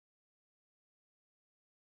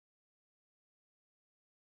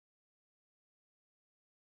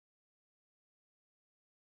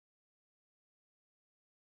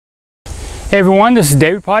Hey everyone, this is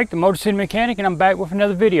David Pike, the Motorcity Mechanic, and I'm back with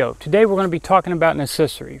another video. Today we're going to be talking about an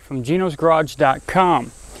accessory from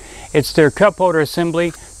genosgarage.com. It's their cup holder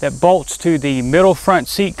assembly that bolts to the middle front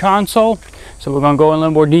seat console. So we're going to go in a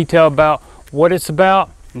little more detail about what it's about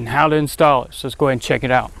and how to install it. So let's go ahead and check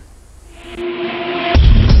it out.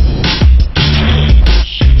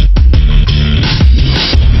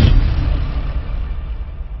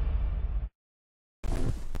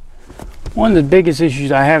 One of the biggest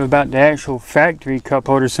issues I have about the actual factory cup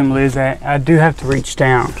holder assembly is that I do have to reach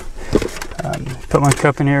down. Put my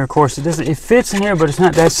cup in here. Of course, it fits in here, but it's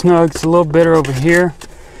not that snug. It's a little better over here.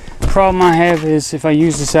 The problem I have is if I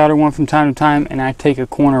use this outer one from time to time and I take a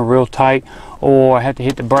corner real tight or I have to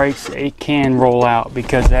hit the brakes, it can roll out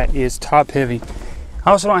because that is top heavy. I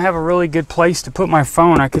also don't have a really good place to put my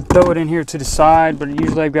phone. I could throw it in here to the side, but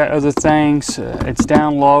usually I've got other things. It's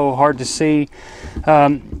down low, hard to see.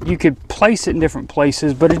 You could place it in different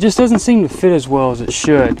places, but it just doesn't seem to fit as well as it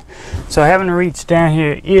should. So having to reach down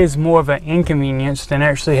here is more of an inconvenience than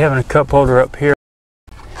actually having a cup holder up here.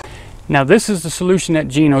 Now this is the solution that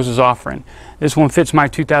Genos is offering. This one fits my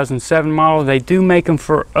 2007 model. They do make them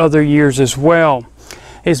for other years as well.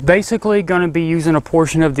 It's basically going to be using a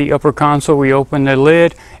portion of the upper console. We open the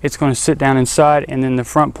lid, it's going to sit down inside, and then the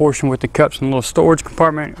front portion with the cups and the little storage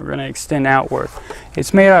compartment are going to extend outward.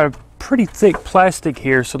 It's made out of pretty thick plastic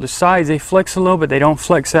here, so the sides, they flex a little, but they don't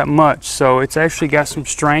flex that much. So it's actually got some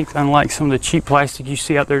strength, unlike some of the cheap plastic you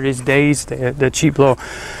see out there these days, the cheap little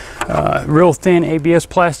real thin ABS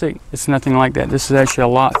plastic. It's nothing like that. This is actually a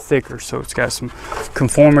lot thicker, so it's got some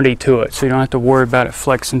conformity to it, so you don't have to worry about it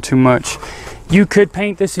flexing too much. You could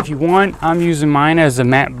paint this if you want. I'm using mine as a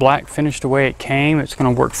matte black finish the way it came. It's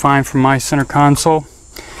going to work fine for my center console.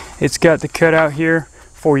 It's got the cutout here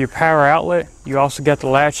for your power outlet. You also got the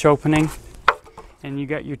latch opening, and you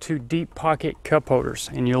got your two deep pocket cup holders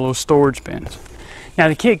and your little storage bins. Now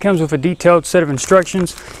the kit comes with a detailed set of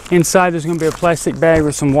instructions. Inside there's going to be a plastic bag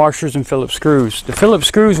with some washers and Phillips screws. The Phillips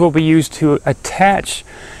screws will be used to attach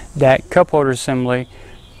that cup holder assembly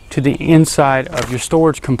to the inside of your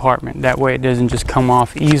storage compartment. That way it doesn't just come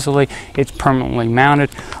off easily. It's permanently mounted.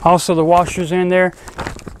 Also the washers in there,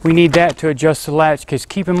 we need that to adjust the latch, because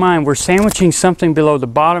keep in mind we're sandwiching something below the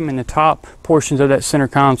bottom and the top portions of that center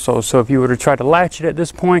console. So if you were to try to latch it at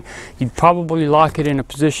this point, you'd probably lock it in a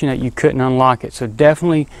position that you couldn't unlock it. So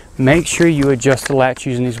definitely make sure you adjust the latch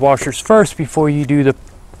using these washers first before you do the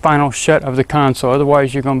final shut of the console.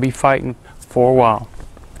 Otherwise you're going to be fighting for a while.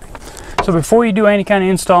 So before you do any kind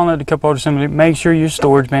of installing of the cup holder assembly, make sure your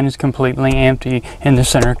storage bin is completely empty in the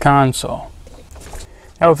center console.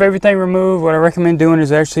 Now with everything removed, what I recommend doing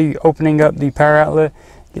is actually opening up the power outlet,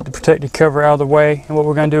 get the protective cover out of the way, and what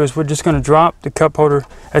we're going to do is we're just going to drop the cup holder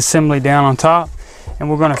assembly down on top, and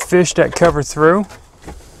we're going to fish that cover through,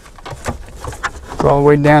 go all the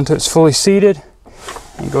way down till it's fully seated,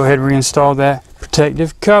 and go ahead and reinstall that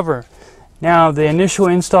protective cover. Now the initial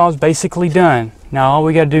install is basically done. Now all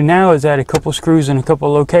we got to do now is add a couple screws in a couple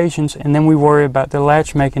of locations, and then we worry about the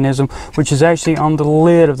latch mechanism, which is actually on the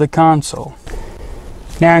lid of the console.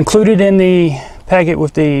 Now included in the packet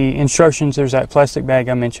with the instructions, there's that plastic bag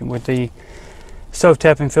I mentioned with the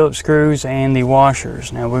self-tapping Phillips screws and the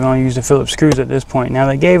washers. Now we're going to use the Phillips screws at this point. Now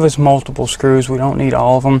they gave us multiple screws. We don't need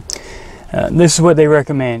all of them. This is what they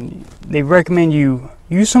recommend. They recommend you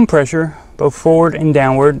use some pressure both forward and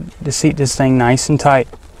downward to seat this thing nice and tight.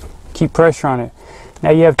 Keep pressure on it. Now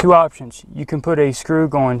you have two options. You can put a screw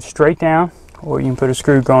going straight down, or you can put a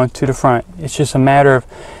screw going to the front. It's just a matter of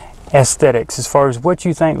aesthetics as far as what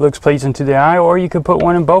you think looks pleasing to the eye, or you could put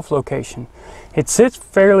one in both locations. It sits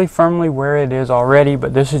fairly firmly where it is already,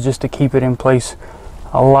 but this is just to keep it in place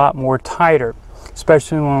a lot more tighter,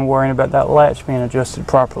 especially when we're worrying about that latch being adjusted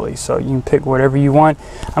properly. So you can pick whatever you want.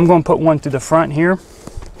 I'm going to put one through the front here.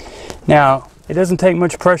 Now it doesn't take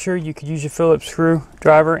much pressure. You could use your Phillips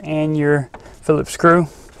screwdriver and your Phillips screw,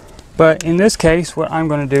 but in this case what I'm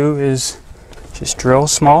going to do is just drill a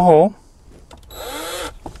small hole.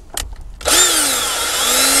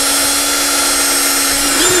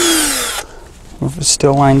 If it's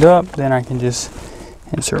still lined up, then I can just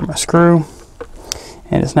insert my screw,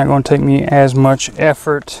 and it's not going to take me as much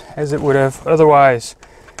effort as it would have otherwise.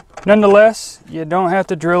 Nonetheless, you don't have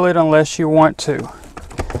to drill it unless you want to.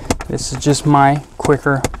 This is just my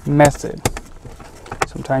quicker method.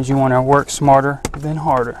 Sometimes you want to work smarter than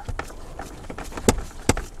harder.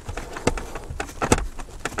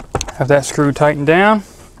 Have that screw tightened down.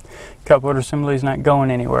 Cup holder assembly is not going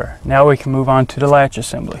anywhere. Now we can move on to the latch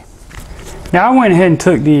assembly. Now I went ahead and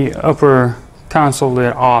took the upper console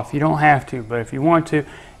lid off. You don't have to, but if you want to,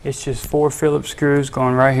 it's just 4 Phillips screws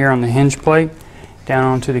going right here on the hinge plate. down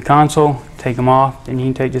onto the console, take them off, then you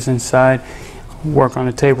can take this inside, work on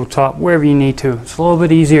the tabletop, wherever you need to. It's a little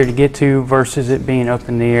bit easier to get to versus it being up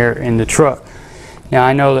in the air in the truck. Now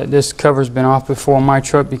I know that this cover's been off before on my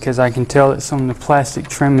truck because I can tell that some of the plastic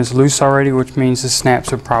trim is loose already, which means the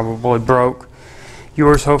snaps are probably broke.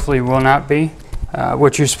 Yours hopefully will not be.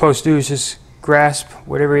 What you're supposed to do is just grasp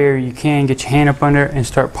whatever area you can, get your hand up under it and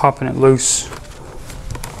start popping it loose.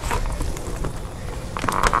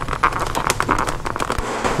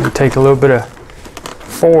 And take a little bit of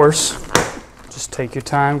force. Just take your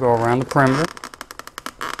time, go around the perimeter.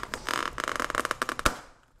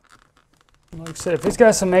 Like I said, if it's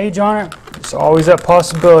got some age on it, there's always that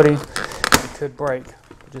possibility it could break.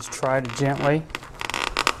 Just try to gently.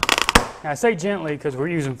 Now I say gently because we're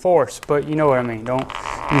using force, but you know what I mean. Don't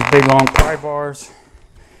use big long pry bars.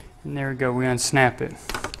 And there we go, we unsnap it.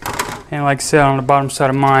 And like I said, on the bottom side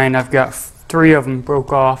of mine, I've got 3 of them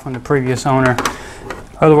broke off on the previous owner.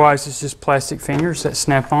 Otherwise, it's just plastic fingers that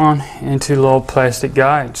snap on into little plastic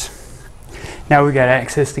guides. Now we got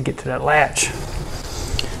access to get to that latch.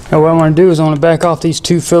 Now what I want to do is I want to back off these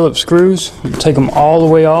 2 Phillips screws and take them all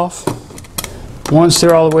the way off. Once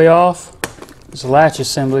they're all the way off, this latch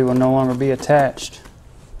assembly will no longer be attached.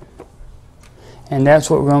 And that's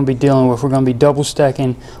what we're going to be dealing with. We're going to be double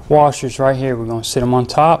stacking washers right here. We're going to sit them on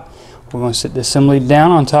top. We're going to sit the assembly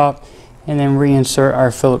down on top and then reinsert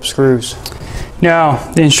our Phillips screws.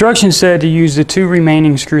 Now, the instructions said to use the 2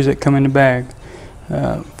 remaining screws that come in the bag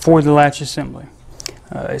for the latch assembly.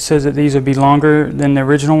 It says that these would be longer than the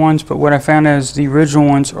original ones, but what I found is the original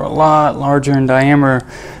ones are a lot larger in diameter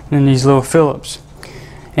than these little Phillips.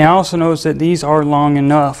 And I also noticed that these are long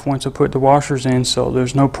enough once I put the washers in, so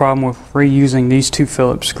there's no problem with reusing these 2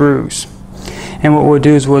 Phillips screws. And what we'll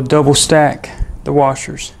do is we'll double stack the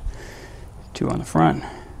washers. 2 on the front,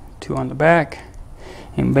 2 on the back.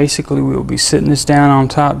 And basically we'll be sitting this down on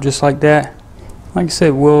top just like that. Like I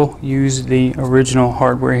said, we'll use the original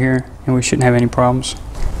hardware here and we shouldn't have any problems.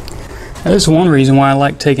 Now, this is one reason why I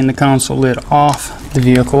like taking the console lid off the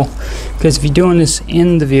vehicle, because if you're doing this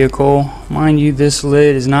in the vehicle, mind you, this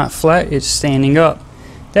lid is not flat, it's standing up.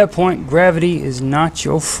 At that point, gravity is not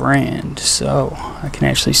your friend. So I can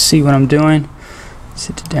actually see what I'm doing.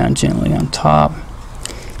 Sit it down gently on top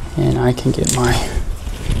and I can get my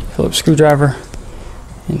Phillips screwdriver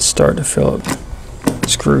and start to Phillips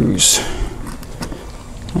screws.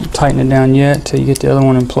 Don't tighten it down yet until you get the other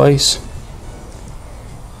one in place.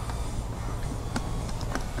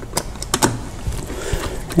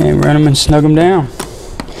 And run them and snug them down.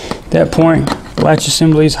 At that point, the latch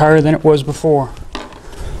assembly is higher than it was before.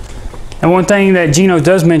 And one thing that Gino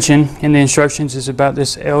does mention in the instructions is about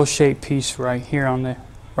this L-shaped piece right here on the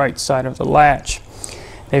right side of the latch.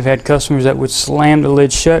 They've had customers that would slam the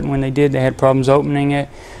lid shut, and when they did, they had problems opening it.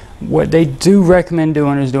 What they do recommend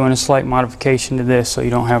doing is doing a slight modification to this so you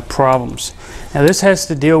don't have problems. Now this has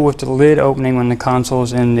to deal with the lid opening when the console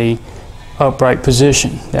is in the upright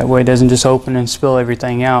position. That way it doesn't just open and spill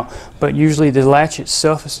everything out. But usually the latch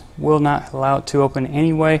itself will not allow it to open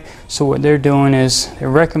anyway. So what they're doing is they're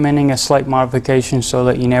recommending a slight modification so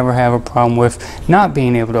that you never have a problem with not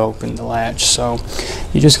being able to open the latch. So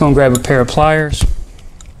you're just going to grab a pair of pliers.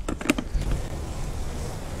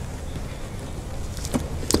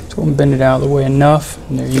 So we'll bend it out of the way enough,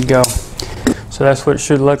 and there you go. So that's what it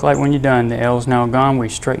should look like when you're done. The L is now gone. We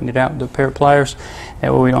straightened it out with a pair of pliers.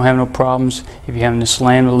 That way we don't have no problems if you're having to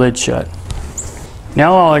slam the lid shut.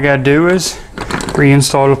 Now all I got to do is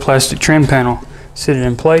reinstall the plastic trim panel. Sit it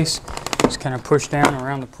in place. Just kind of push down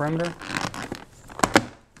around the perimeter.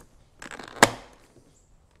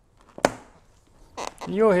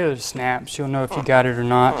 You'll hear the snaps. You'll know if you got it or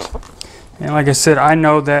not. And like I said, I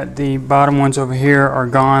know that the bottom ones over here are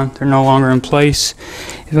gone. They're no longer in place.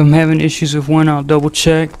 If I'm having issues with one, I'll double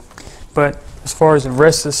check. But as far as the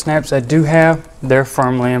rest of the snaps I do have, they're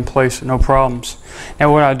firmly in place with no problems.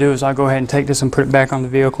 Now what I'll do is I'll go ahead and take this and put it back on the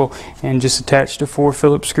vehicle and just attach the 4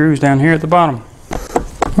 Phillips screws down here at the bottom.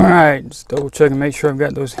 Alright, just double check and make sure I've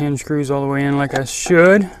got those hinge screws all the way in like I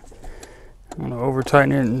should. I'm going to over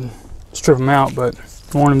tighten it and strip them out, but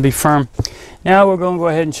I want them to be firm. Now we're going to go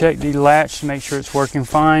ahead and check the latch to make sure it's working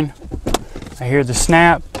fine. I hear the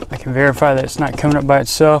snap. I can verify that it's not coming up by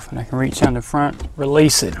itself, and I can reach down the front,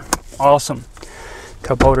 release it. Awesome.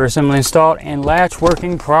 Cup holder assembly installed and latch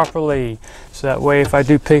working properly. So that way if I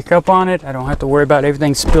do pick up on it, I don't have to worry about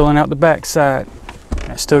everything spilling out the back side.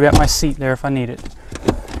 I still got my seat there if I need it.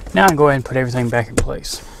 Now I can go ahead and put everything back in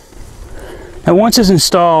place. Now once it's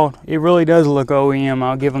installed, it really does look OEM,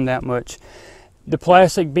 I'll give them that much. The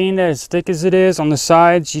plastic being that as thick as it is on the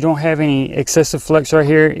sides, you don't have any excessive flex right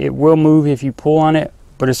here. It will move if you pull on it,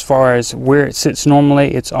 but as far as where it sits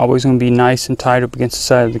normally, it's always going to be nice and tight up against the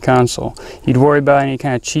side of the console. You'd worry about any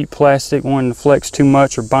kind of cheap plastic wanting to flex too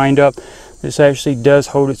much or bind up. This actually does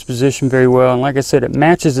hold its position very well, and like I said, it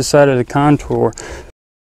matches the side of the contour.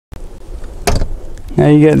 Now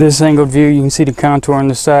you got this angled view, you can see the contour on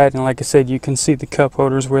the side, and like I said, you can see the cup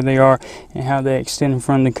holders where they are and how they extend in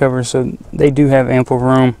front of the cover, so they do have ample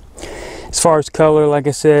room. As far as color, like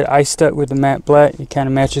I said, I stuck with the matte black. It kind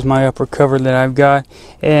of matches my upper cover that I've got.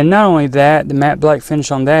 And not only that, the matte black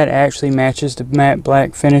finish on that actually matches the matte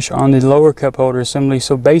black finish on the lower cup holder assembly.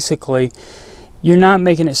 So basically, you're not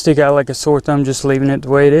making it stick out like a sore thumb, just leaving it the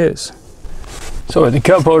way it is. So with the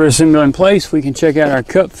cup holder assembly in place, we can check out our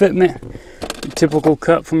cup fitment. The typical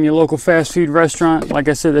cup from your local fast food restaurant. Like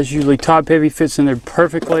I said, that's usually top heavy, fits in there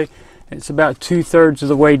perfectly. It's about 2/3 of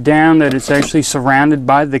the way down that it's actually surrounded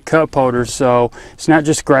by the cup holder, so it's not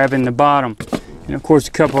just grabbing the bottom. And of course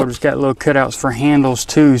the cup holder's got little cutouts for handles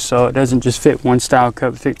too, so it doesn't just fit one style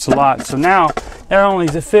cup, it fits a lot. So now, not only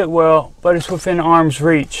does it fit well, but it's within arm's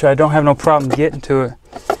reach. I don't have no problem getting to it.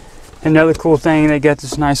 Another cool thing, they got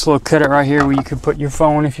this nice little cutout right here where you can put your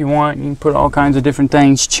phone if you want. You can put all kinds of different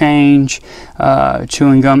things, change,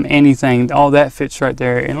 chewing gum, anything. All that fits right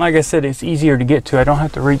there. And like I said, it's easier to get to. I don't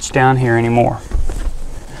have to reach down here anymore.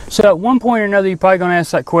 So at one point or another, you're probably going to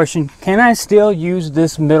ask that question, can I still use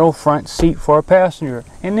this middle front seat for a passenger?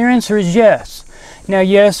 And their answer is yes. Now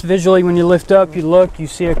yes, visually when you lift up, you look, you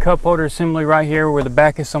see a cup holder assembly right here where the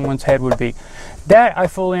back of someone's head would be. That I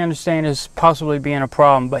fully understand is possibly being a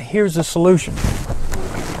problem, but here's the solution.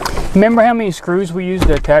 Remember how many screws we used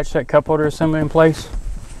to attach that cup holder assembly in place?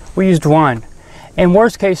 We used one. In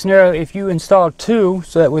worst case scenario, if you installed two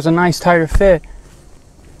so that it was a nice tighter fit,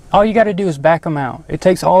 all you got to do is back them out. It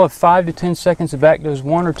takes all of 5 to 10 seconds to back those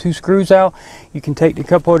 1 or 2 screws out. You can take the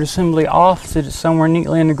cup holder assembly off, sit it somewhere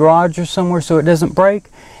neatly in the garage or somewhere so it doesn't break.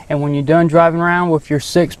 And when you're done driving around with your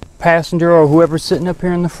 6th passenger or whoever's sitting up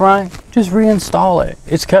here in the front, just reinstall it.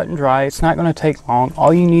 It's cut and dry. It's not going to take long.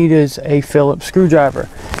 All you need is a Phillips screwdriver.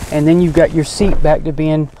 And then you've got your seat back to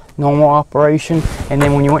being normal operation. And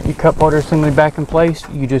then when you want your cup holder assembly back in place,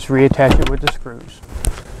 you just reattach it with the screws.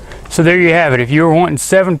 So there you have it. If you were wanting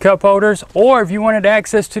 7 cup holders, or if you wanted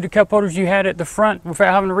access to the cup holders you had at the front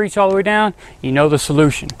without having to reach all the way down, you know the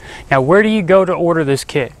solution. Now where do you go to order this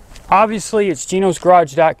kit? Obviously it's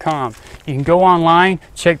genosgarage.com. You can go online,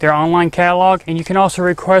 check their online catalog, and you can also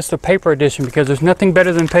request a paper edition because there's nothing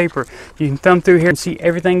better than paper. You can thumb through here and see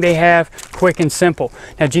everything they have, quick and simple.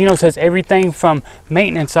 Now Geno's has everything from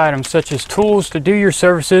maintenance items such as tools to do your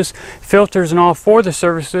services, filters and all for the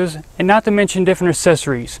services, and not to mention different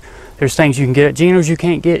accessories. There's things you can get at Geno's you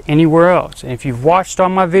can't get anywhere else. And if you've watched all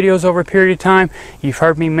my videos over a period of time, you've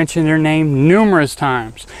heard me mention their name numerous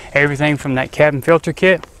times. Everything from that cabin filter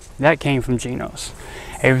kit, that came from Geno's.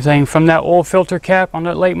 Everything from that oil filter cap on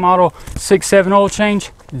that late model 6.7 oil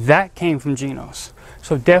change, that came from Geno's.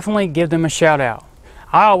 So definitely give them a shout out.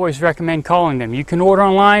 I always recommend calling them. You can order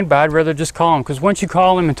online, but I'd rather just call them because once you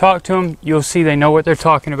call them and talk to them, you'll see they know what they're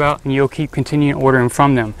talking about and you'll keep continuing ordering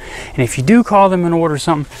from them. And if you do call them and order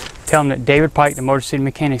something, tell them that David Pike, the Motorcity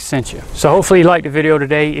Mechanic, sent you. So hopefully you liked the video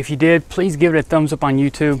today. If you did, please give it a thumbs up on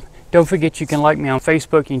YouTube. Don't forget you can like me on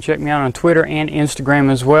Facebook. You can check me out on Twitter and Instagram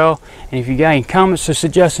as well. And if you got any comments or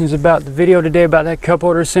suggestions about the video today about that cup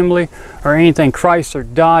holder assembly or anything Chrysler,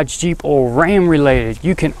 Dodge, Jeep, or Ram related,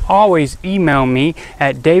 you can always email me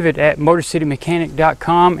at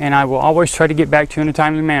david@motorcitymechanic.com and I will always try to get back to you in a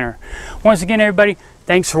timely manner. Once again, everybody,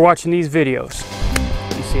 thanks for watching these videos.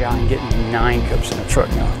 You see how I'm getting 9 cups in the truck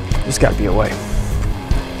now. There's got to be a way.